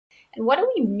And what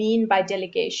do we mean by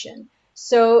delegation?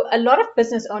 So a lot of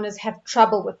business owners have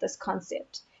trouble with this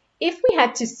concept. If we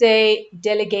had to say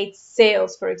delegate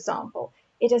sales, for example,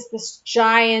 it is this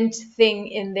giant thing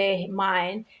in their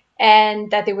mind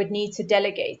and that they would need to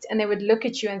delegate. And they would look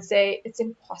at you and say, it's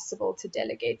impossible to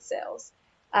delegate sales.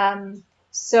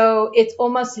 So it's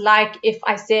almost like if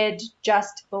I said,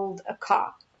 just build a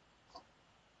car.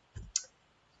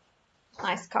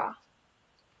 Nice car.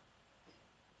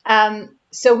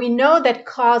 So we know that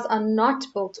cars are not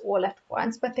built all at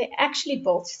once, but they're actually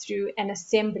built through an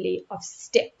assembly of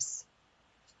steps.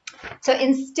 So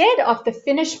instead of the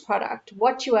finished product,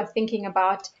 what you are thinking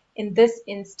about in this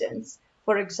instance,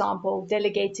 for example,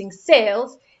 delegating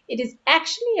sales, it is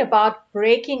actually about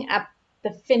breaking up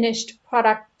the finished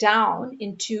product down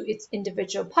into its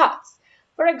individual parts.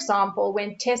 For example,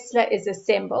 when Tesla is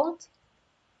assembled,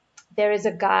 there is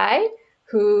a guy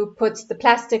who puts the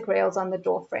plastic rails on the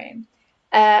door frame,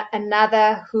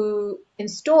 another who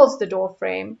installs the door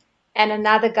frame, and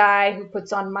another guy who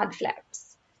puts on mud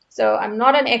flaps. So I'm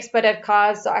not an expert at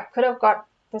cars, so I could have got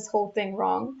this whole thing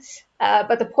wrong.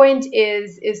 But the point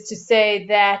is to say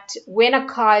that when a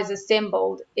car is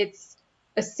assembled, it's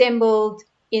assembled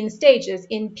in stages,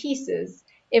 in pieces.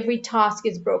 Every task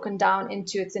is broken down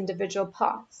into its individual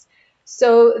parts.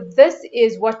 So this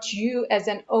is what you as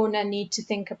an owner need to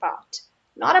think about.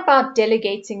 Not about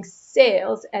delegating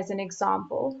sales as an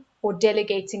example or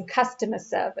delegating customer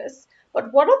service,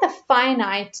 but what are the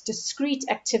finite, discrete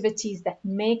activities that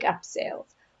make up sales?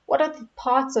 What are the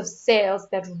parts of sales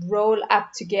that roll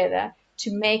up together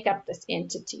to make up this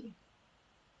entity?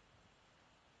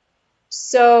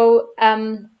 So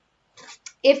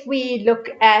if we look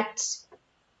at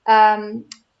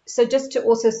so just to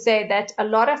also say that a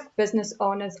lot of business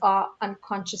owners are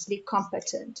unconsciously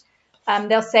competent.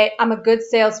 They'll say, I'm a good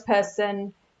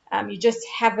salesperson. You just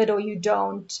have it or you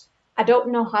don't. I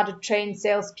don't know how to train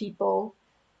salespeople.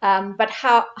 But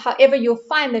however, you'll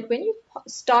find that when you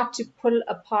start to pull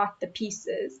apart the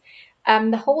pieces,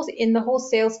 in the whole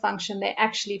sales function, they're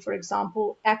actually, for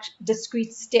example,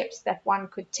 discrete steps that one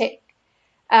could take.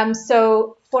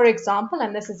 So, for example,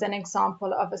 and this is an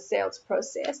example of a sales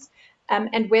process,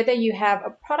 and whether you have a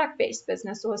product-based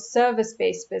business or a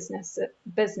service-based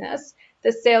business,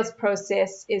 the sales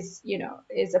process is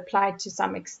applied to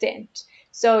some extent.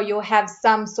 So you'll have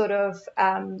some sort of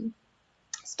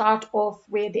start off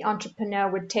where the entrepreneur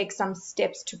would take some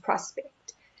steps to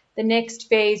prospect. The next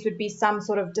phase would be some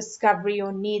sort of discovery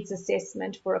or needs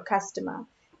assessment for a customer,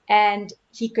 and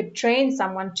he could train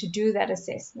someone to do that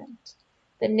assessment.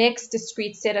 The next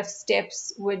discrete set of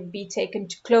steps would be taken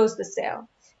to close the sale.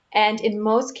 And in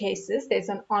most cases, there's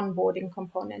an onboarding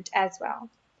component as well.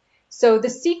 So the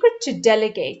secret to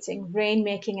delegating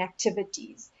rainmaking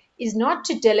activities is not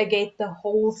to delegate the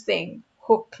whole thing,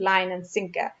 hook, line, and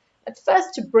sinker, but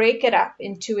first to break it up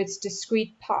into its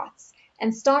discrete parts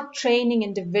and start training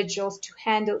individuals to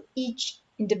handle each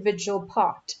individual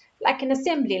part, like an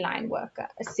assembly line worker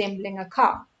assembling a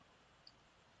car.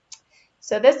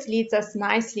 So this leads us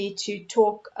nicely to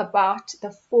talk about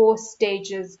the 4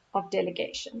 stages of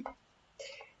delegation.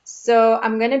 So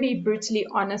I'm going to be brutally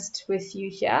honest with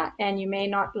you here, and you may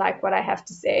not like what I have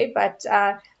to say, but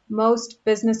most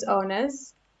business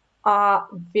owners are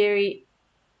very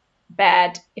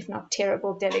bad, if not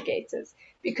terrible, delegators,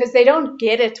 because they don't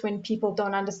get it when people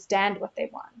don't understand what they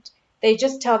want. They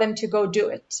just tell them to go do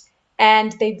it,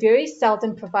 and they very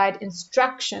seldom provide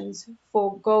instructions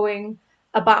for going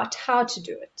about how to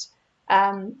do it.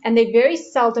 And they very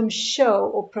seldom show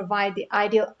or provide the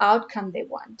ideal outcome they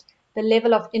want, the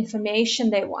level of information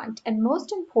they want, and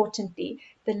most importantly,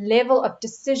 the level of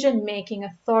decision-making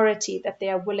authority that they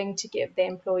are willing to give their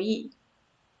employee.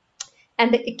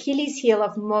 And the Achilles heel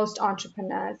of most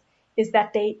entrepreneurs is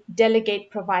that they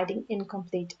delegate providing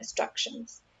incomplete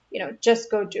instructions. Just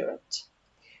go do it.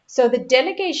 So the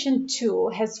delegation tool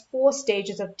has 4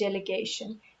 stages of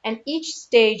delegation, and each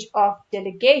stage of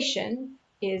delegation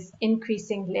is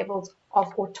increasing levels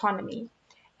of autonomy.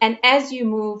 And as you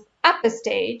move up a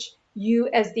stage, you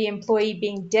as the employee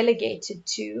being delegated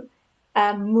to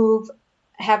have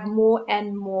more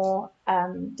and more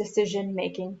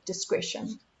decision-making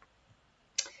discretion.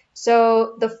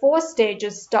 So the 4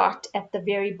 stages start at the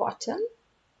very bottom.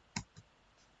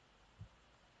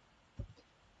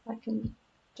 I can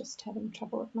just having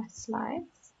trouble with my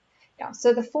slides. Yeah,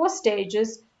 so the 4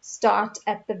 stages start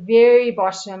at the very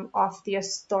bottom of the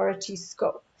authority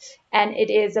scope, and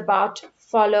it is about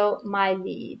follow my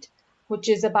lead, which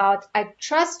is about I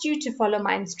trust you to follow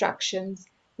my instructions.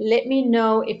 Let me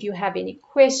know if you have any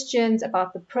questions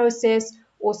about the process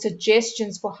or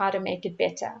suggestions for how to make it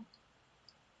better.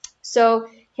 So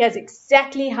Here's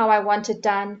exactly how I want it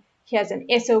done. Here's an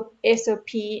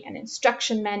SOP, an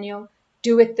instruction manual.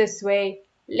 Do it this way.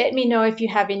 Let me know if you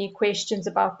have any questions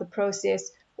about the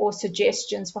process or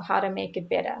suggestions for how to make it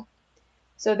better.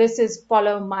 So this is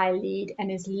follow my lead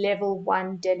and is level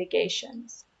 1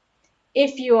 delegations.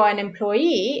 If you are an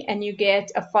employee and you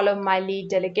get a follow my lead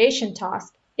delegation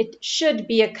task, it should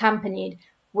be accompanied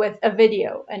with a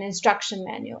video, an instruction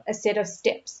manual, a set of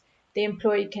steps the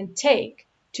employee can take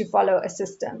to follow a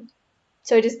system.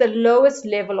 So it is the lowest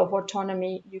level of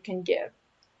autonomy you can give.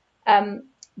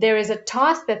 There is a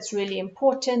task that's really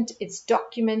important, it's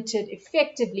documented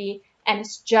effectively, and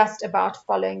it's just about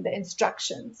following the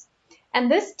instructions. And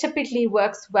this typically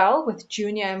works well with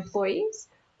junior employees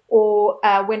or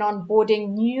when onboarding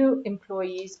new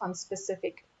employees on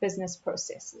specific business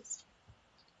processes.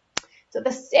 So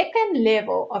the second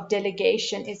level of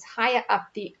delegation is higher up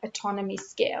the autonomy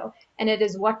scale, and it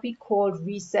is what we call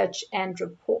research and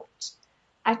report.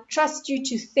 I trust you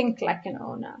to think like an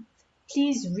owner.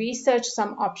 Please research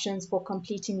some options for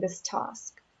completing this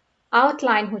task.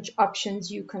 Outline which options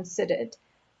you considered,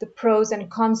 the pros and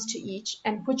cons to each,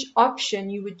 and which option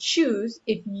you would choose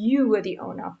if you were the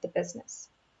owner of the business.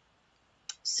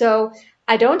 So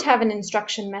I don't have an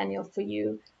instruction manual for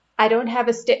you. I don't have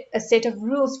a set of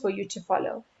rules for you to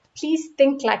follow. Please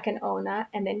think like an owner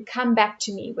and then come back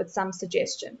to me with some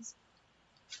suggestions.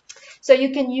 So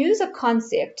you can use a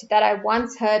concept that I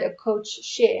once heard a coach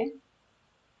share,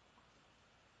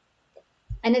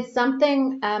 and it's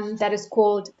something that is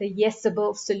called the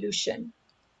yesable solution.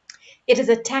 It is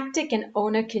a tactic an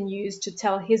owner can use to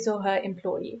tell his or her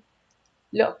employee,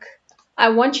 look, I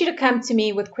want you to come to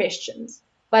me with questions,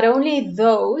 but only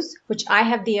those which I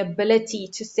have the ability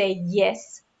to say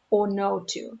yes or no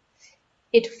to.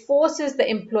 It forces the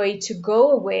employee to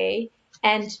go away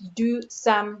and do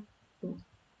some,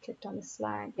 clicked on the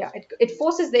slide. Yeah, it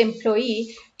forces the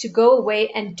employee to go away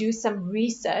and do some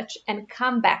research and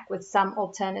come back with some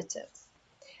alternatives.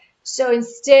 So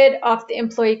instead of the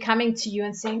employee coming to you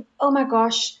and saying, oh my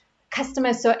gosh, customer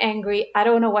is so angry, I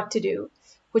don't know what to do,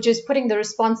 which is putting the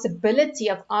responsibility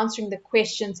of answering the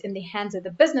questions in the hands of the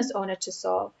business owner to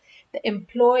solve, the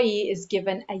employee is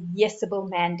given a yesable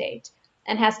mandate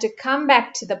and has to come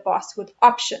back to the boss with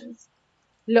options.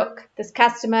 Look, this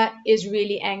customer is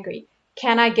really angry.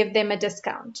 Can I give them a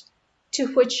discount?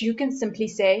 To which you can simply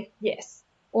say yes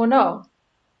or no.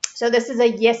 So this is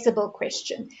a yesable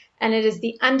question, and it is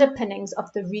the underpinnings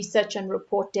of the research and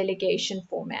report delegation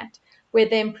format, where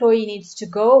the employee needs to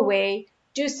go away,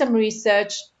 do some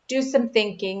research, do some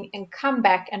thinking, and come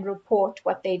back and report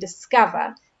what they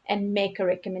discover and make a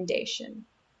recommendation.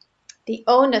 The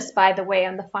onus, by the way,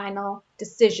 on the final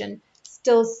decision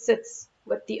still sits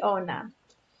with the owner,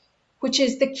 which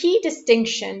is the key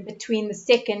distinction between the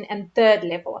second and third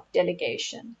level of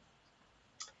delegation.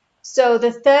 So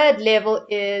the third level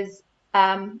is,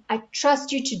 I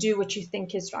trust you to do what you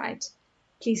think is right.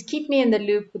 Please keep me in the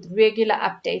loop with regular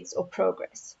updates or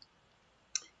progress.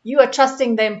 You are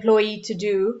trusting the employee to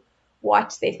do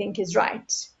what they think is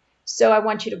right. So I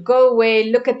want you to go away,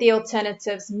 look at the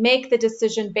alternatives, make the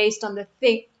decision based on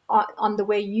the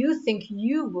way you think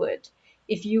you would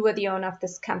if you were the owner of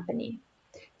this company.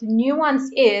 The nuance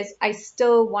is I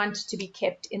still want to be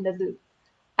kept in the loop.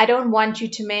 I don't want you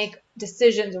to make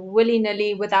decisions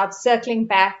willy-nilly without circling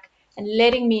back and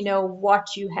letting me know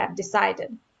what you have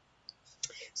decided.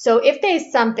 So if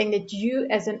there's something that you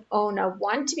as an owner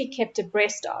want to be kept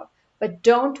abreast of, but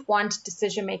don't want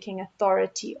decision-making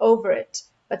authority over it,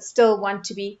 but still want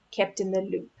to be kept in the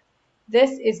loop,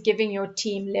 this is giving your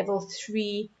team level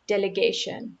 3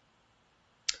 delegation.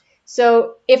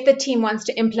 So if the team wants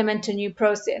to implement a new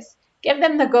process, give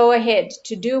them the go-ahead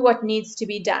to do what needs to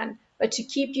be done, but to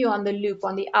keep you on the loop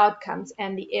on the outcomes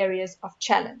and the areas of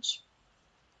challenge.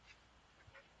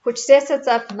 Which sets us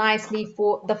up nicely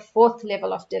for the fourth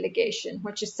level of delegation,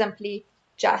 which is simply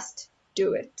just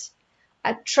do it.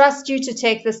 I trust you to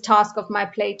take this task off my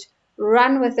plate,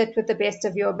 run with it with the best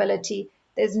of your ability.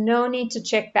 There's no need to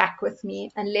check back with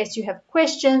me unless you have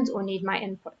questions or need my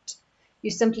input.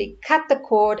 You simply cut the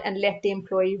cord and let the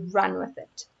employee run with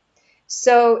it.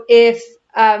 So if,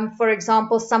 for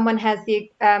example, someone has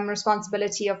the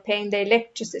responsibility of paying the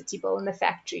electricity bill in the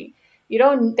factory, they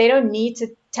don't need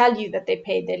to tell you that they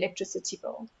paid the electricity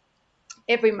bill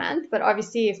every month, but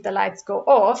obviously if the lights go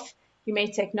off, you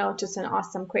may take notice and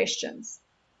ask some questions,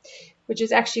 which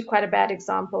is actually quite a bad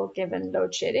example given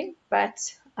load shedding, but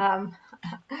I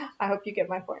hope you get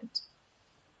my point.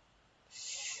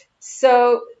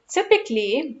 So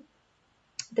typically,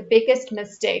 the biggest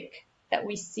mistake that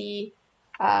we see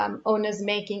owners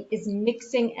making is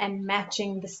mixing and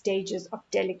matching the stages of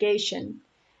delegation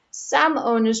Some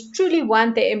owners truly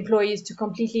want their employees to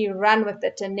completely run with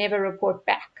it and never report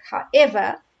back.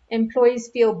 However, employees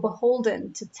feel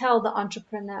beholden to tell the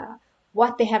entrepreneur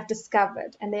what they have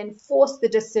discovered and then force the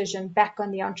decision back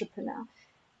on the entrepreneur.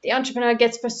 The entrepreneur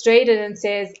gets frustrated and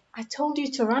says, "I told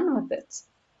you to run with it."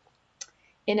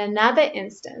 In another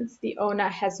instance, the owner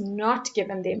has not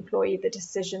given the employee the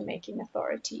decision-making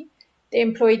authority. The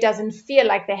employee doesn't feel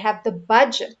like they have the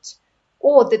budget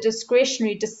or the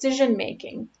discretionary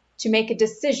decision-making to make a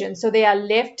decision, so they are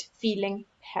left feeling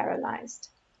paralyzed.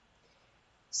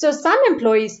 So some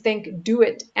employees think do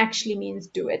it actually means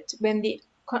do it when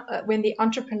the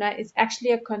entrepreneur is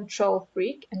actually a control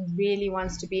freak and really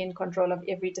wants to be in control of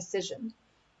every decision.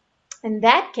 In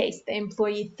that case, the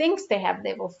employee thinks they have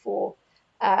level 4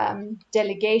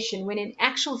 delegation, when in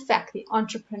actual fact, the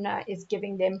entrepreneur is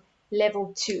giving them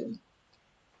level 2.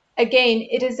 Again,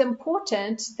 it is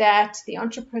important that the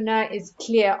entrepreneur is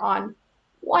clear on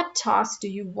what tasks do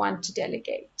you want to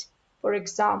delegate. For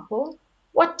example,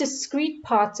 what discrete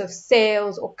parts of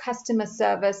sales or customer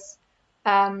service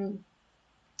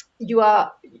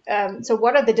so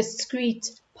what are the discrete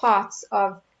parts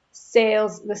of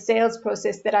the sales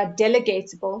process that are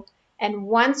delegatable? And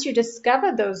once you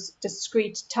discover those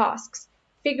discrete tasks,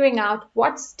 figuring out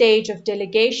what stage of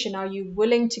delegation are you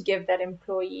willing to give that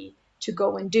employee to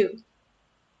go and do.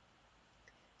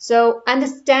 So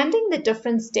understanding the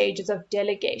different stages of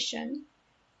delegation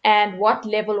and what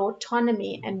level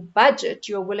autonomy and budget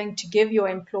you're willing to give your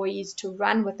employees to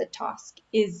run with the task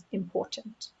is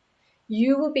important.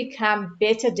 You will become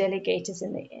better delegators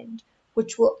in the end,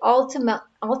 which will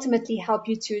ultimately help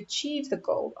you to achieve the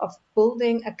goal of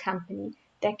building a company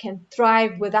that can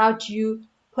thrive without you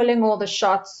pulling all the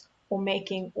shots or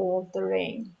making all the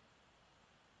rain.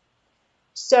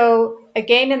 So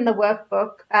again, in the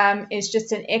workbook is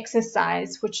just an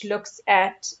exercise which looks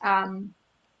at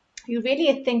you really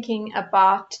are thinking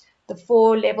about the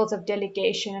 4 levels of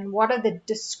delegation and what are the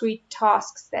discrete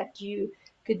tasks that you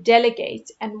could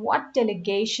delegate and what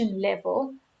delegation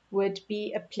level would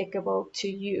be applicable to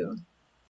you.